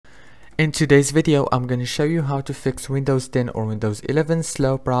In today's video, I'm going to show you how to fix Windows 10 or Windows 11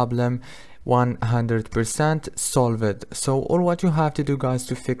 slow problem 100% solved. So all what you have to do, guys,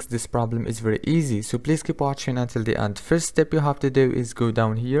 to fix this problem is very easy. So please keep watching until the end. First step you have to do is go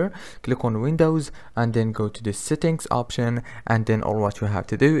down here, click on Windows, and then go to the settings option, and then all what you have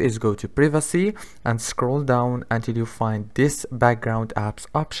to do is go to privacy and scroll down until you find this background apps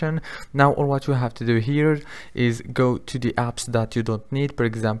option. Now all what you have to do here is go to the apps that you don't need, for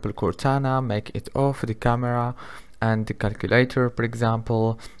example Cortana, make it off, the camera and the calculator, for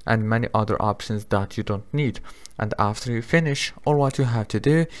example, and many other options that you don't need. And after you finish, all what you have to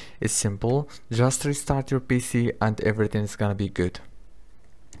do is simple, just restart your PC and everything is gonna be good.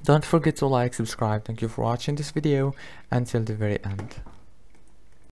 Don't forget to like, subscribe. Thank you for watching this video until the very end.